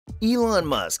Elon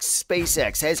Musk's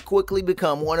SpaceX has quickly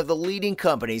become one of the leading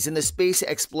companies in the space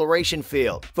exploration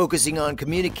field. Focusing on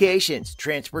communications,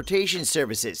 transportation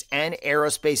services, and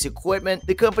aerospace equipment,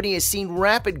 the company has seen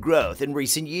rapid growth in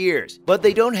recent years. But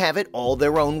they don't have it all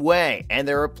their own way, and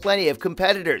there are plenty of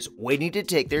competitors waiting to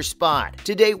take their spot.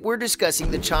 Today, we're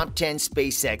discussing the top 10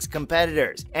 SpaceX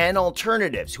competitors and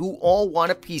alternatives who all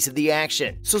want a piece of the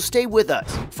action. So stay with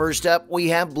us. First up, we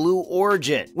have Blue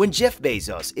Origin. When Jeff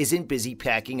Bezos isn't busy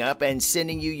packing up and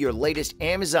sending you your latest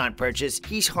Amazon purchase,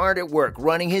 he's hard at work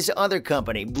running his other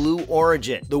company, Blue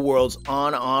Origin. The world's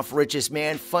on-off richest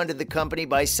man funded the company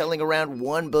by selling around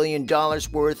 $1 billion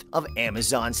worth of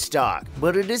Amazon stock.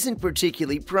 But it isn't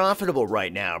particularly profitable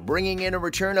right now, bringing in a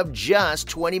return of just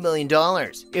 $20 million.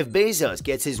 If Bezos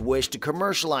gets his wish to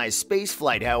commercialize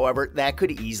spaceflight, however, that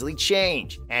could easily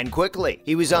change. And quickly.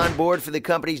 He was on board for the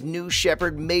company's New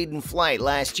Shepard maiden flight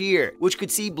last year, which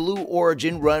could see Blue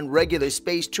Origin run regular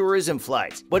space tourism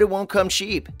flights, but it won't come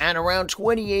cheap. At around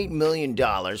 $28 million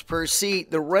per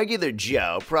seat, the regular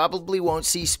Joe probably won't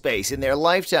see space in their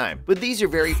lifetime. But these are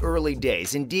very early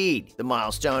days indeed. The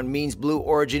milestone means Blue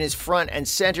Origin is front and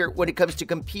center when it comes to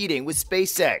competing with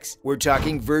SpaceX. We're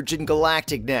talking Virgin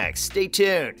Galactic next. Stay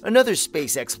tuned. Another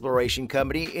space exploration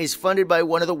company is funded by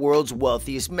one of the world's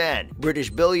wealthiest men,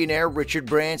 British billionaire Richard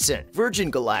Branson.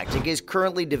 Virgin Galactic is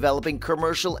currently developing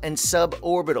commercial and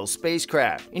suborbital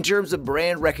spacecraft. In terms of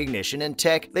brand recognition and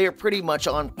tech, they are pretty much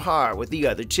on par with the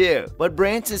other two. But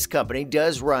Branson's company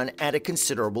does run at a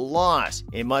considerable loss.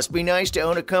 It must be nice to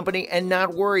own a company and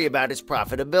not worry about its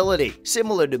profitability.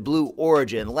 Similar to Blue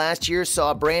Origin, last year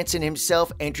saw Branson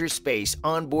himself enter space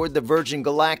on board the Virgin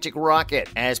Galactic rocket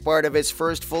as part of its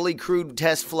first fully crewed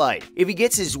test flight. If he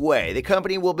gets his way, the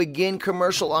company will begin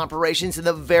commercial operations in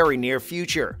the very near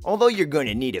future. Although you're going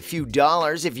to need a few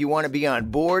dollars if you want to be on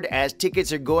board, as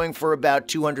tickets are going for about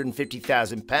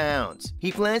 £250,000.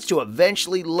 He plans to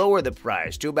eventually lower the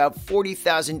price to about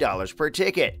 $40,000 per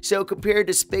ticket. So compared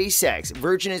to SpaceX,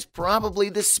 Virgin is probably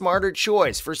the smarter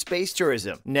choice for space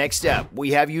tourism. Next up,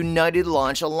 we have United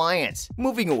Launch Alliance.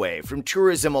 Moving away from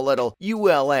tourism a little,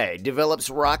 ULA develops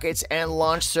rockets and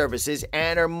launch services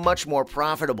and are much more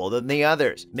profitable than the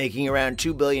others, making around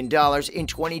 $2 billion in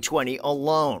 2020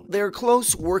 alone. Their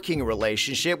close working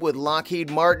relationship with Lockheed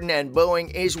Martin and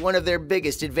Boeing is one of their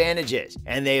biggest advantages,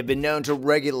 and they have been known to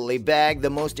regularly bag the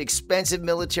most expensive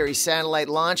military satellite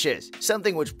launches,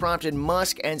 something which prompted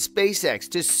Musk and SpaceX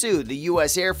to sue the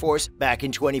U.S. Air Force back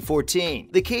in 2014.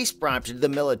 The case prompted the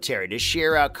military to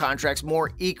share out contracts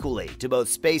more equally to both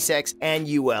SpaceX and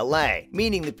ULA,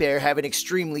 meaning the pair have an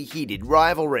extremely heated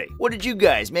rivalry. What did you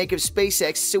guys make of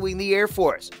SpaceX suing the Air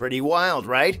Force? Pretty wild,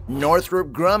 right?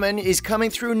 Northrop Grumman is coming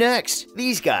through next.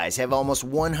 These guys have almost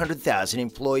 100,000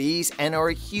 employees and are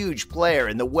a huge player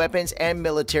in the weapons and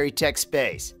military tech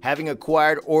space. Having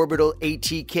acquired Orbital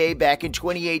ATK back in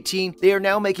 2018, they are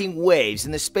now making waves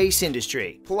in the space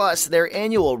industry. Plus, their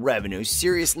annual revenue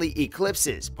seriously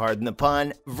eclipses, pardon the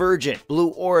pun, Virgin, Blue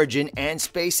Origin, and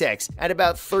SpaceX at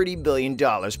about $30 billion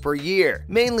per year.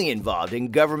 Mainly involved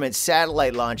in government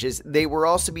satellite launches, they were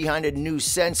also behind a new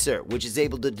sensor which is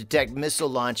able to detect missile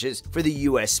launches for the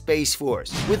U.S. Space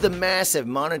Force. With the massive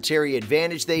monetary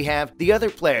advantage they have, the other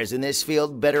players in this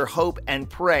field better hope and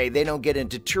pray they don't get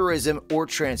into tourism or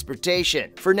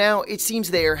transportation. For now, it seems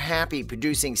they are happy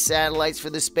producing satellites for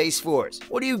the Space Force.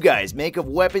 What do you guys make of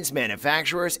weapons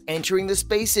manufacturers entering the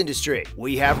space industry?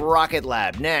 We have Rocket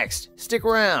Lab next. Stick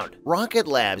around. Rocket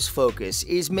Lab's focus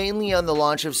is mainly on the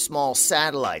launch of small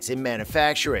satellites in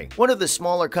manufacturing. One of the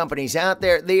smaller companies out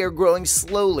there, they are growing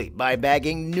slowly by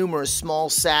bagging numerous small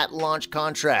sat launch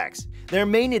contracts. Their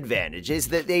main advantage is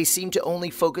that they seem to only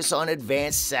focus on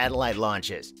advanced satellite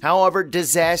launches. However,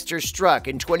 disaster struck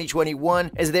in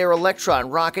 2021 as their Electron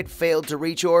rocket failed to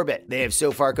reach orbit. They have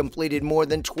so far completed more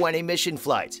than 20 mission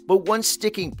flights, but one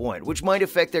sticking point which might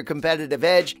affect their competitive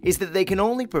edge is that they can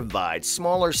only provide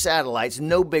smaller satellites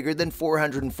no bigger than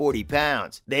 440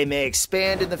 pounds. They may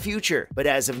expand in the future, but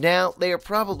as of now, they are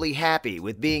probably happy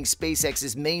with being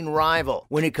SpaceX's main rival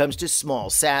when it comes to small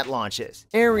sat launches.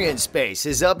 Arianespace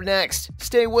is up next.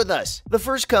 Stay with us. The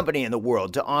first company in the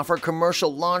world to offer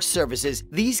commercial launch services,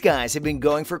 these guys have been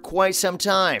going for quite some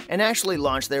time and actually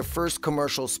launched their first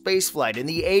commercial spaceflight in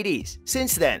the 80s.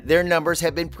 Since then, their numbers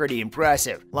have been pretty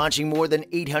impressive, launching more than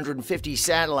 850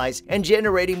 satellites and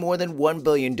generating more than $1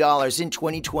 billion in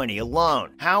 2020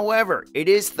 alone. However, it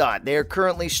is thought they are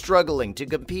currently struggling to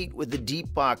compete with the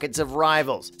deep pockets of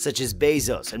rivals such as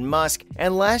Bezos and Musk,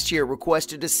 and last year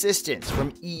requested assistance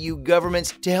from EU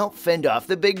governments to help fend off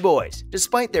the big boys. choice.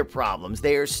 Despite their problems,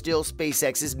 they are still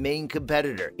SpaceX's main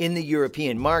competitor in the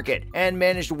European market and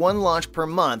managed one launch per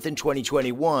month in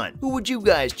 2021. Who would you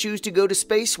guys choose to go to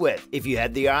space with if you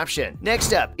had the option?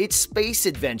 Next up, it's Space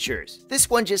Adventures. This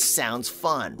one just sounds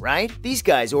fun, right? These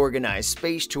guys organize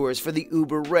space tours for the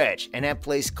uber rich and have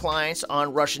placed clients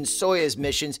on Russian Soyuz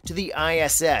missions to the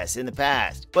ISS in the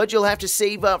past. But you'll have to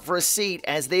save up for a seat,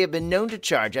 as they have been known to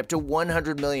charge up to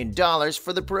 $100 million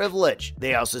for the privilege.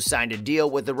 They also signed a deal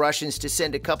with the Russians to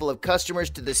send a couple of customers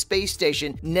to the space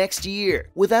station next year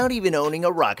without even owning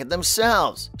a rocket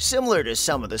themselves. Similar to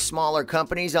some of the smaller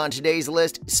companies on today's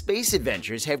list, Space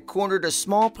Adventures have cornered a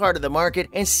small part of the market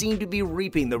and seem to be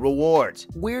reaping the rewards.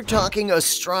 We're talking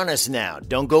Astronis now.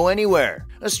 Don't go anywhere.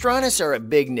 Astronis are a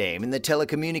big name in the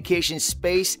telecommunications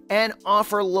space and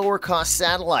offer lower-cost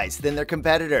satellites than their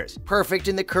competitors, perfect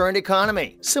in the current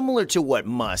economy. Similar to what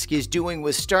Musk is doing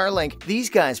with Starlink, these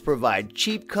guys provide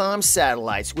cheap comm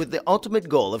satellites with the ultimate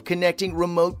goal of connecting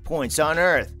remote points on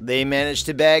Earth. They managed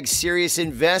to bag serious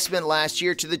investment last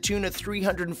year to the tune of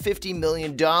 $350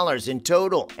 million in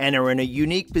total, and are in a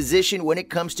unique position when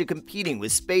it comes to competing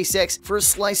with SpaceX for a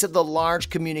slice of the large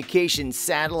communications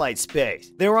satellite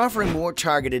space. They're offering more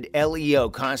targeted LEO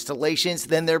constellations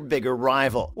than their bigger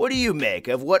rival. What do you make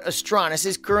of what Astronis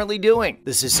is currently doing?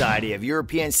 The Society of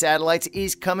European Satellites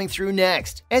is coming through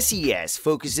next. SES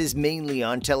focuses mainly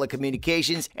on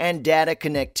telecommunications and data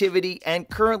connectivity and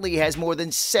currently has more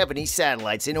than 70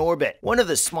 satellites in orbit. One of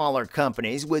the smaller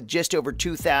companies with just over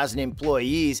 2,000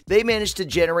 employees, they managed to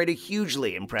generate a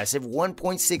hugely impressive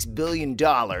 $1.6 billion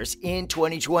in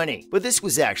 2020. But this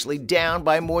was actually down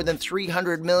by more than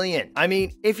 $300 million. I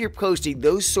mean, if you're posting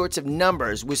those sorts of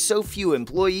numbers with so few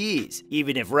employees,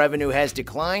 even if revenue has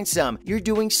declined some, you're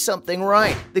doing something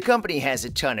right. The company has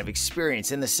a ton of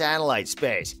experience in the satellite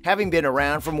space, having been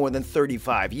around for more than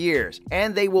 35 years,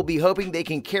 and they will be hoping they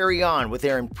can carry on with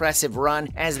their impressive run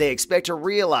as they expect to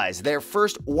realize their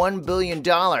first $1 billion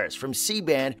from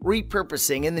C-band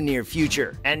repurposing in the near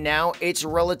future. And now it's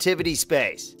Relativity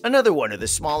Space. Another one of the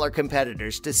smaller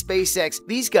competitors to SpaceX,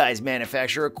 these guys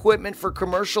manufacture equipment for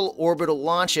commercial orbital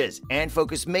launches and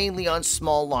focus mainly on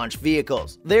small launch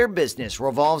vehicles. Their business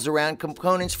revolves around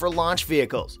components for launch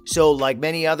vehicles. So, like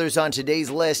many others on today's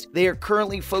list, they are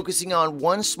currently focusing on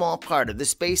one small part of the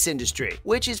space industry,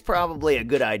 which is probably a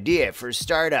good idea for a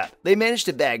startup. They managed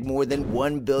to bag more than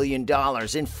 $1 billion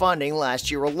in funding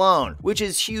last year alone, which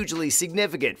is hugely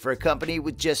significant for a company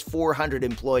with just 400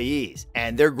 employees.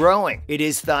 And they're growing. It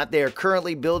is thought they are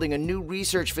currently building a new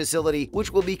research facility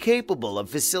which will be capable of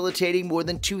facilitating more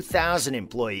than 2,000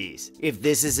 employees. If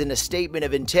this isn't a statement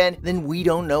of intent, then we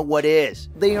don't know what is.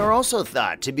 They are also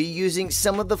thought to be using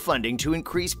some of the funding to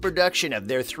increase production of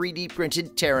their 3D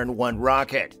printed Terran 1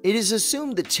 rocket. It is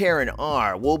assumed the Terran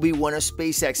R will be one of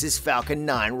SpaceX's Falcon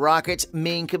 9 rocket's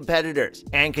main competitors,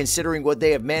 and considering what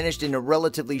they have managed in a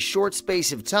relatively short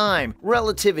space of time,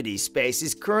 Relativity Space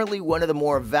is currently one of the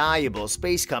more valuable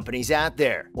space companies out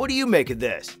there. What do you make of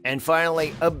this? And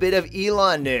finally, a bit of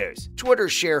Elon news. Twitter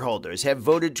shareholders have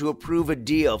voted to approve a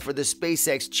deal for the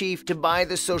SpaceX chief to buy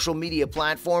the social media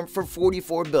platform for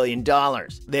 $44 billion.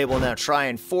 They will now try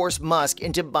and force Musk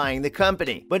into buying the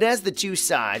company, but as the two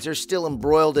sides are still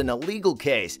embroiled in a legal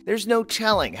case, there's no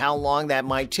telling how long that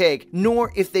might take,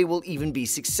 nor if they will even be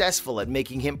successful at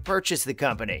making him purchase the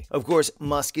company. Of course,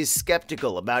 Musk is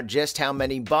skeptical about just how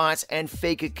many bots and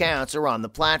fake accounts are on the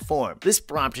platform. This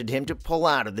prompted him to pull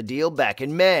out of the deal back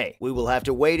in May. We will have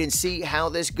to wait and see how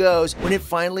this goes when it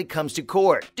finally comes to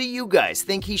court. Do you guys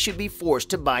think he should be forced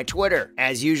to buy Twitter?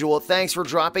 As usual, thanks for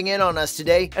dropping in on us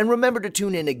today, and remember to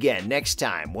tune in again next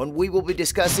time when we will be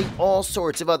discussing all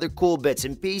sorts of other cool bits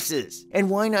and pieces. And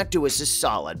why not do us a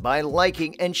solid by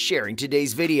liking and sharing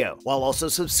today's video, while also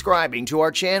subscribing to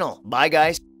our channel. Bye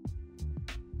guys!